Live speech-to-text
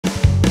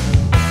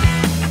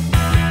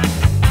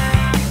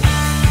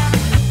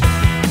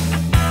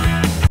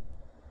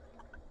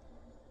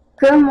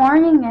Good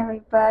morning,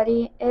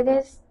 everybody. It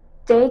is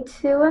day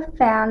 2 of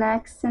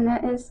Fanx, and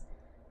it is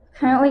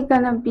currently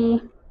going to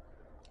be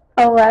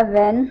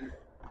 11.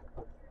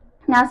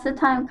 Now's the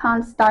time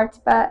con starts,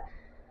 but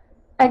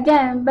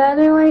again,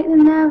 better late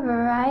than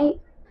never, right?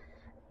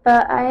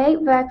 But I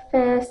ate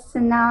breakfast,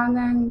 and now I'm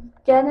going to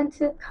get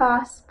into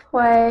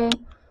cosplay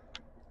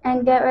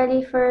and get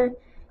ready for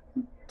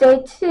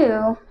day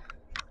 2.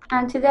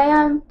 And today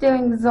I'm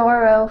doing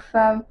Zoro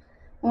from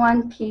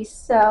One Piece,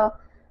 so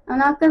I'm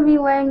not going to be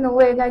wearing a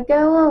wig. I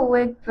get a little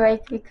wig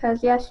break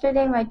because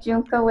yesterday my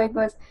Junko wig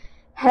was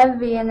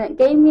heavy and it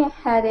gave me a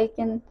headache,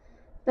 and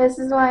this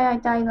is why I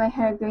dyed my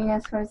hair green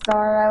as for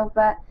Zoro.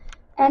 But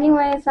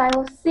anyways, I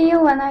will see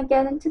you when I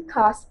get into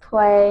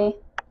cosplay.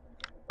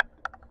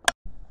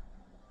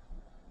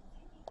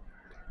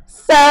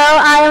 So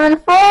I am in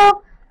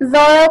full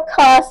Zoro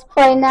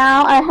cosplay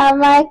now. I have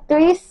my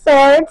 3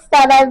 swords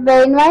that I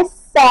made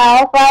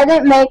myself. I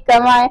didn't make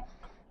them, I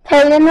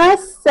painted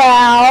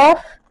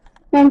myself.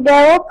 And get a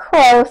little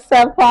close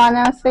up on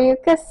them so you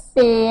can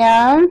see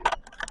them.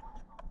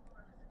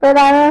 But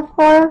I'm in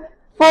full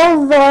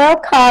Zoro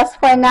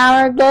cosplay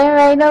now. We're getting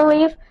ready to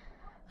leave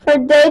for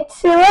day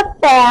 2 of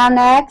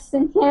Fanx.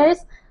 And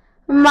here's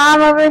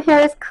Mom over here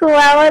is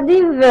Cruella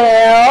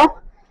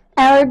DeVille.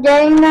 And we're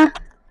getting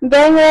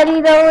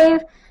ready to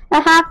leave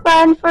and have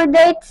fun for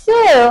day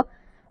 2.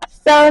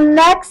 So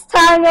next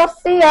time you'll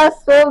see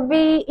us will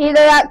be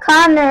either at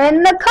con or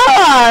in the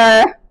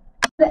car.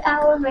 The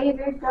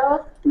elevator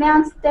goes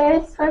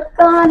downstairs. We're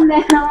gone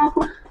now.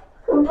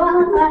 Come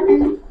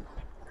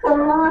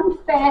on,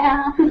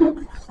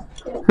 fam.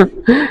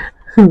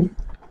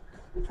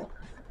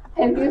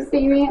 If you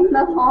see me in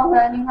the hall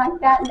running like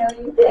that, no,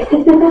 you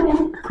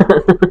didn't.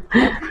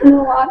 I'm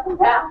gonna walk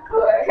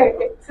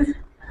backwards.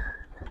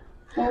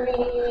 Don't be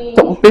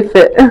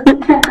fit. I'm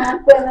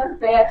gonna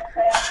fit.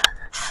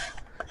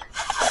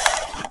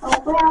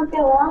 Hopefully I'll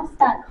get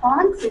lost at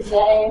con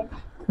today.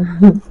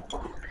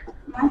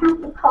 I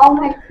have to call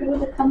my crew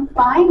to come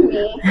find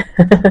me.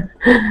 They're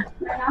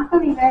not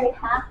going to be very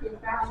happy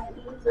around it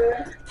either.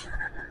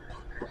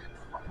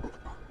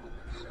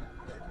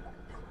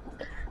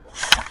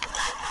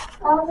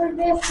 Over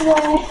this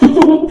way.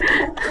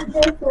 Over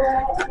this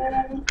way.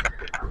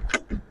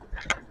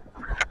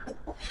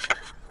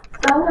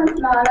 Someone's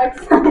not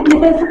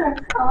excited for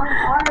con,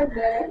 are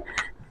they?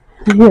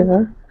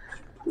 Yeah.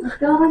 We're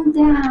going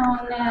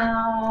down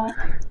now.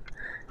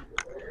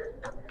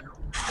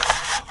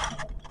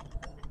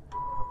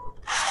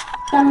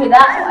 Show me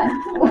that one.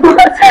 What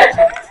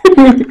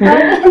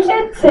did you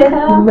do?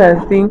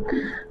 Nothing.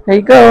 There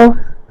you go.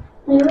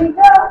 Here we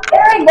go.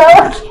 Here we go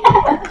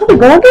again.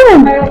 Go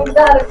again. Alright, we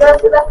gotta go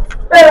to the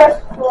first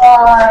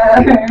floor.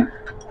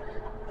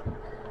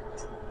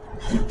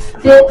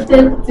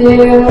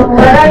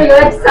 What are you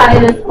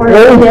excited for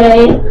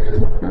today?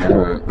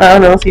 I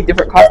don't know. See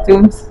different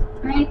costumes.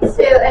 Me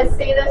too. And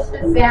see the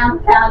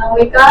Shazam panel.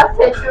 We got a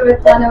picture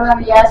with one of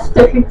them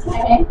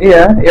yesterday.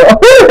 Yeah.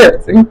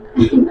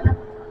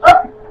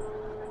 Oh,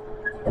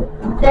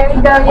 there we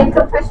go. You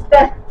can push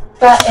the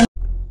button.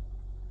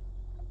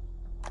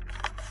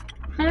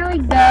 Here we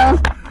go. I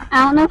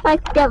don't know if I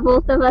could get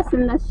both of us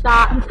in the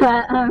shot,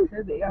 but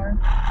Here they are.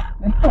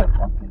 They probably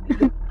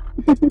walking.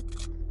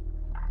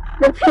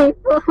 the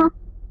people.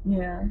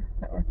 Yeah,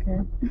 that were okay.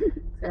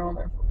 They're on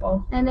their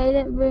football. And they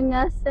didn't bring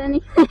us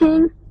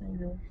anything. I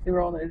know. They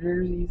were on their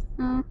jerseys.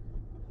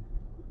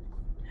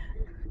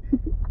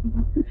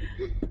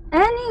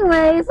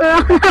 Anyways, we're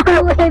on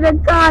our way to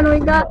con.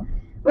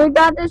 We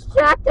got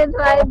distracted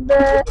by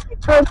the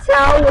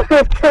hotel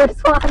workers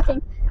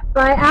walking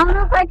by. I don't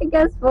know if I could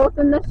get us both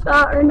in the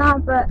shot or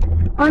not, but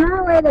on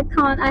our way to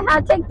con, I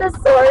had to take the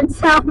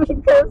swords out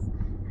because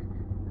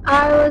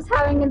I was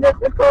having a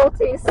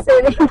difficulty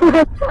sitting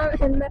with them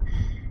in the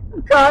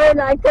car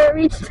and I couldn't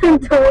reach the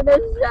door to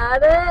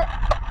shut it.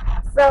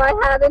 So I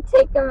had to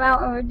take them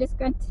out and we're just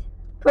going to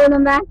put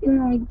them back in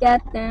when we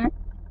get there.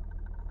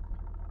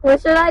 Or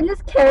should I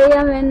just carry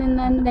them in and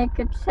then they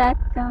could check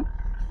them?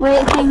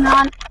 Wait, hang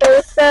on.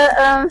 There's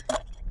the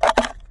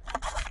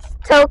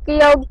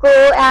Tokyo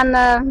Ghoul and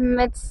the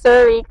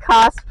Mitsuri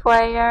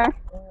cosplayer.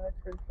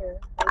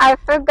 I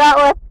forgot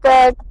what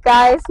the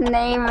guy's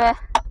name is.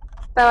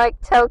 The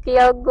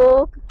Tokyo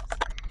Ghoul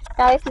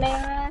guy's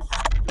name is.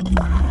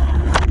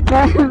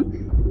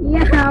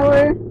 Yeah,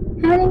 we're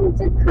heading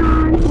to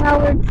con while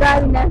we're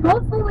driving there.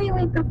 Hopefully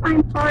we can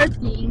find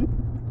parking.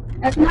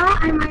 If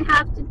not, I might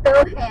have to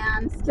throw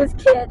hands. Just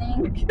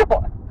kidding.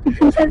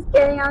 Just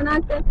kidding. I'm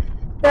not going to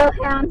throw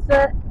hands.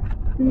 But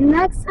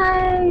next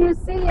time you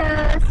see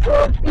us,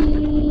 we'll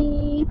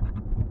be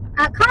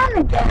at con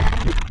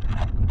again.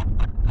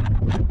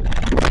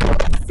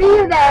 See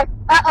you there.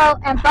 Uh-oh,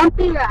 and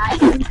bumpy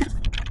ride.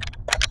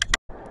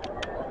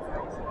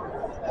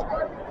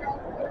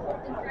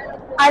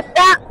 I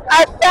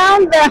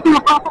found them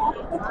all.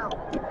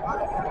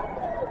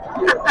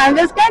 I'm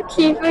just going to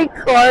keep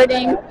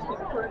recording.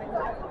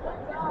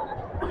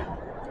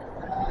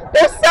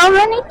 There's so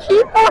many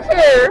people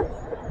here,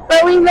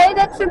 but we made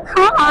it to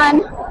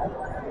con.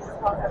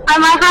 I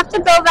might have to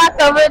go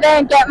back over there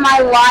and get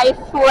my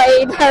wife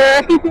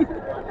later.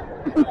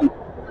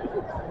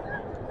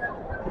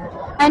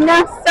 And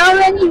there's so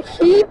many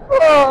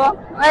people.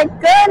 My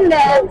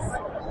goodness.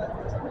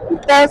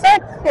 Those are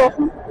cool.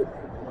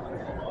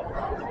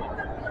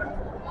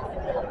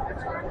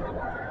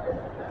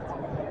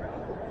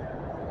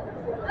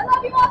 I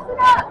love you,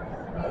 Asuna!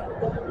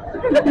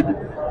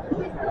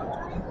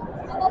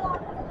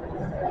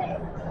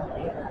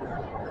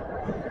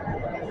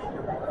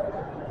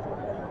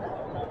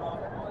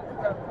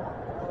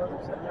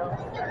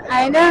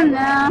 I don't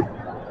know.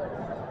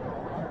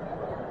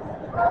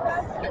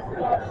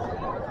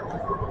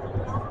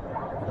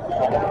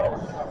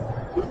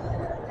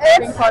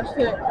 It's,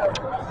 he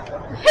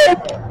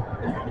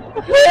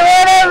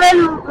would have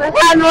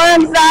had more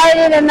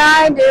anxiety than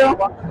I do.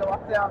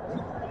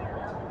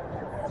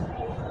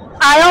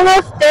 I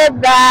almost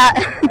did that.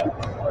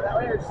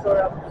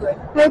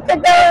 We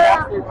could go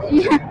around.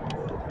 Yeah.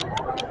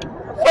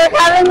 For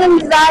having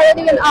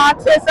anxiety and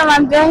autism,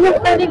 I'm doing a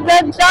pretty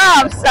good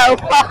job so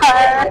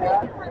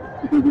far.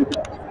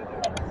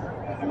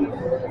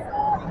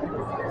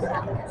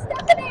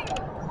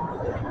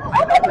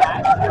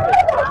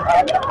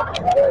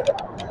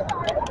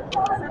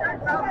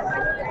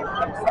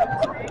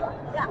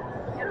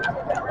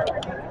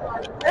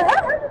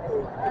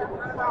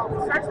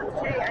 Starts with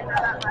J, I know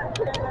that much.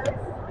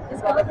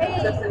 It's gonna be.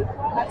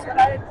 That's what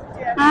I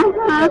did.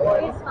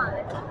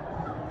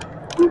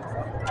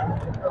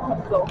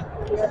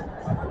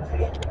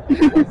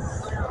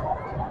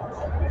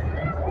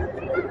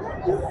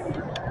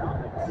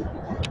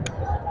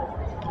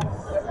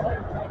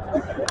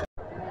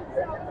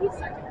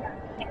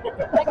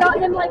 I got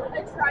him like a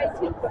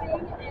tri-tube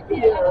thing, and he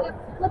ended up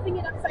flipping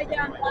it upside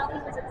down while he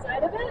was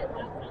inside of it,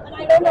 and I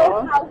don't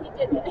know how he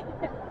did it.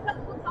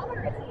 What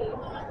color is he?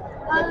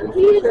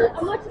 He's a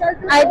much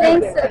darker. I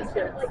think so.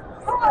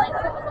 Like a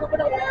little bit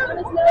of hair on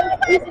his nose.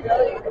 He's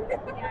really,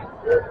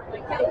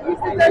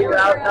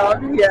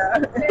 Yeah.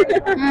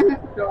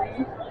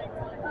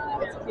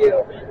 It's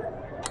cute.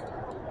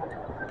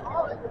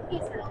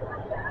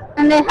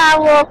 And they have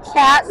little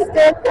cat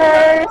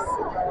stickers.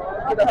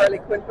 Oh, the Harley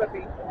Quinn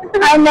puppy.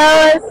 I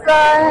know it's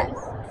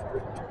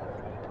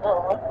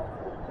Oh.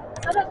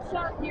 I got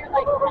shot near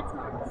like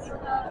PetSmart.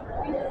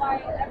 Reason why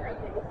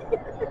everything.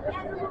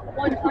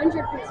 100%.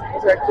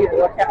 Those are cute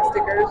little cat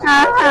stickers. Oh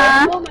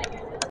my goodness.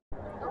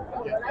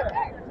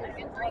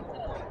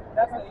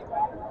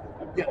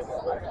 Yes.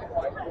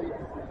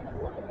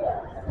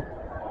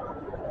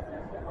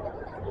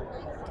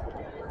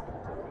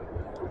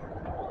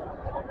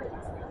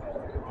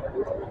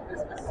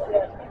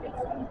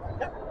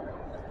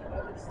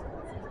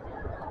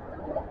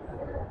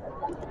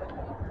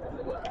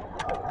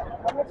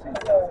 How much is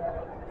so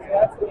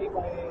that's the 8 by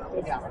 8,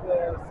 this is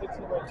the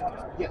 16 by 2.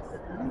 Yes.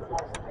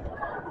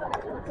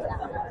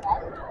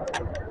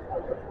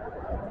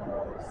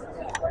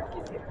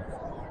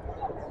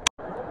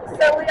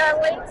 So we are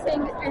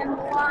waiting in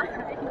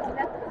line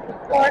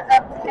for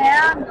a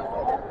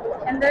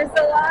panel, and there's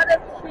a lot of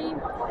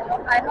people.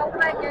 I hope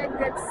I get a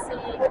good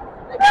seat,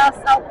 or else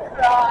I'll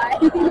cry.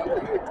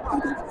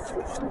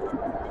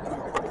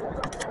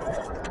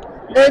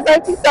 There's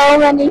like so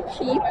many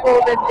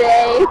people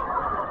today.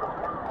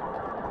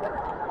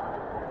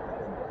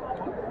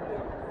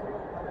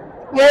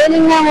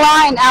 Waiting in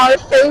line, our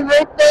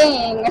favorite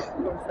thing.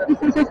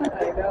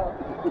 I know.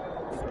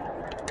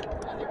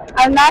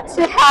 I'm not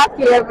too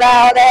happy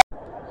about it.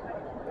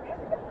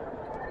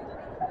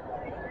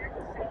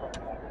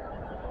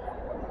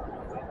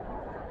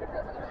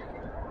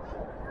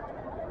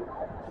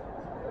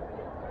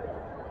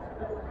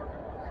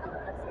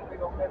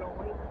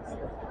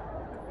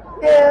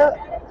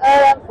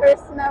 That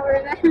person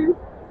over there.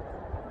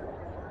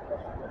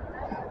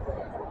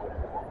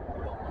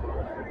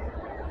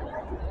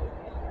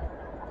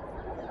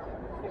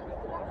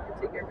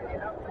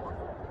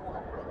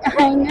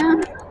 I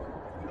know.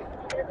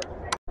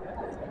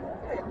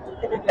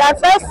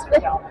 That's my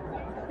spirit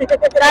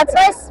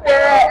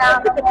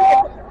animal.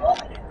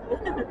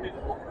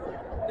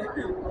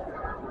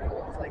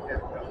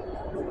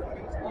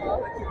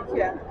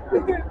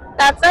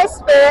 That's my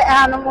spirit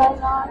animal,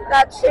 Mom.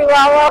 That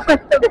chihuahua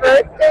with the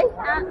birthday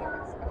hat.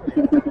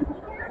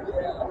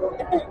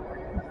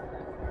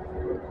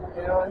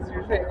 You know, it's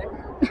your favorite.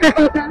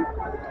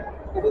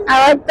 I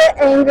like the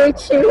angry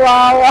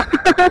chihuahua.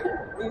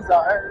 These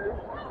are.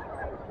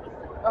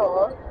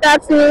 Oh.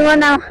 That's me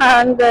when I'm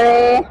hungry.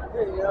 There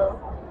you go.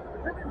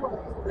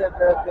 They're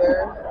right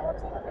there.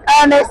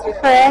 Oh, there's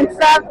Prince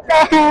up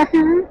there.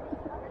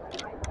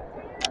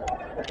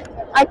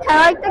 I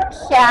kind of like the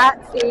cat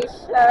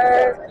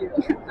t-shirt.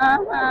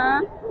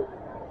 Uh-huh.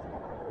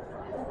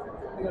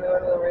 You know,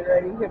 the Red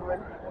Riding Hood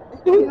one.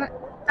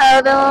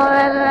 Oh, the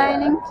Red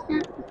Riding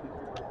Hood.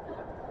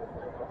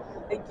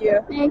 Thank you.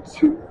 Thank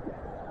you.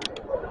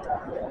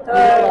 I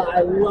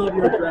love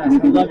your dress. I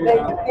love your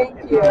outfit.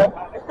 Thank you. I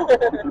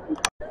don't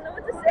know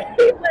what to say,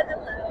 but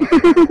hello.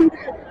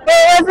 It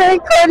wasn't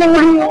recording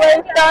when you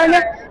waved on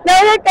it. No,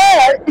 you're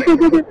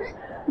good.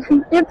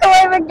 You can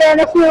wave again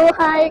if you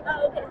like.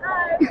 Oh, okay.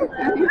 Hi. Hello.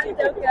 I'm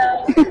Doko.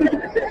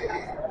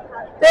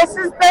 This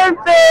is their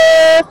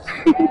booth.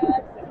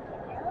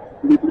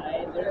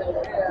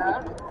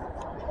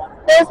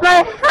 There's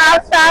my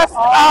half-assed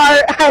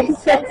art, I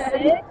said.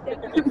 Sick.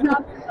 Thank you for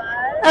stopping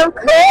by. Of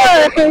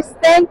course,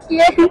 thank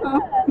you.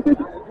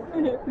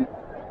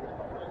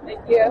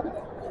 Thank you.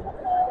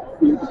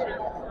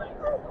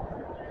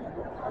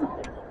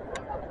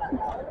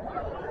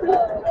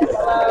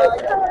 Hello.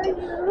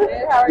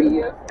 Good, how are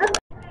you?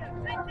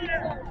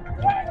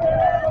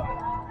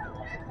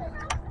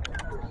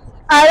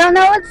 I don't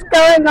know what's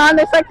going on.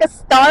 There's like a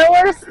Star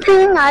Wars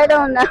thing. I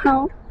don't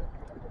know.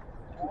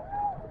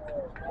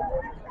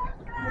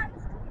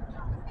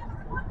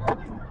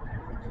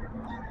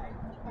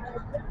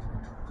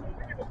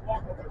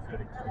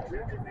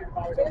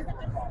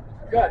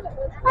 Good.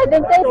 I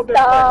think they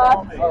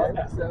stopped.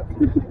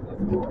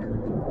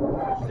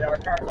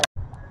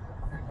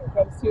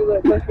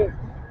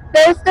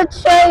 There's the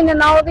train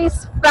and all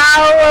these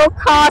foul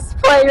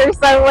cosplayers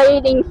are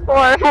waiting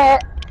for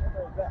it.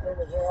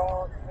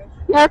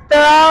 Yep,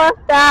 they're all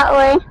up that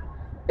way.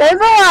 There's a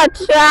lot of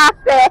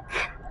traffic.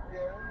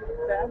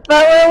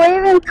 But we're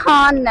leaving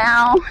con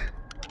now.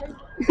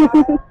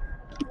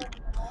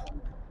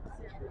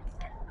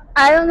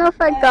 I don't know if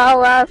I got a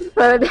lot of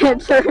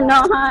footage or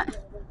not.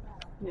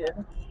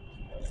 Yeah.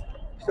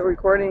 Still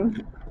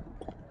recording?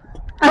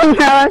 I know,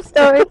 I'm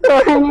still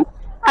recording.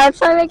 I'll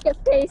try to make it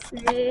face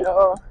me.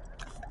 Oh.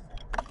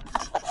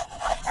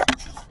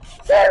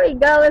 There we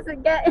go, is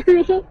it getting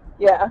me?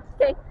 Yeah.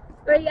 Okay,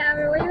 but yeah,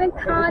 we're leaving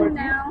con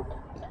now.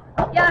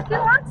 Yeah, if you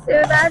want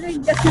to, that'd be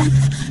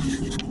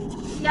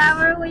good. Yeah,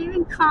 we're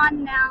leaving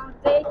con now.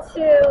 Day 2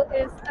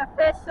 is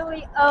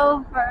officially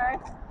over.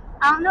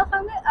 I don't know if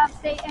I'm going to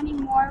update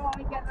anymore when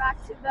we get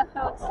back to the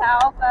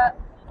hotel, but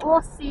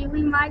we'll see.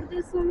 We might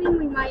do swimming,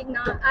 we might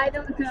not. I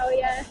don't know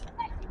yet.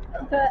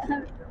 But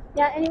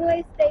yeah,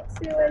 anyways, day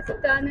 2 is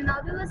done, and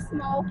I'll do a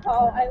small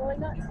haul. I only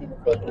got 2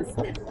 things.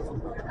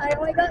 I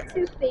only got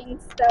 2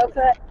 things though,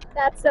 but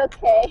that's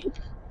okay.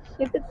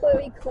 You could quit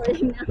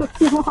recording now if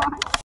you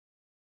want.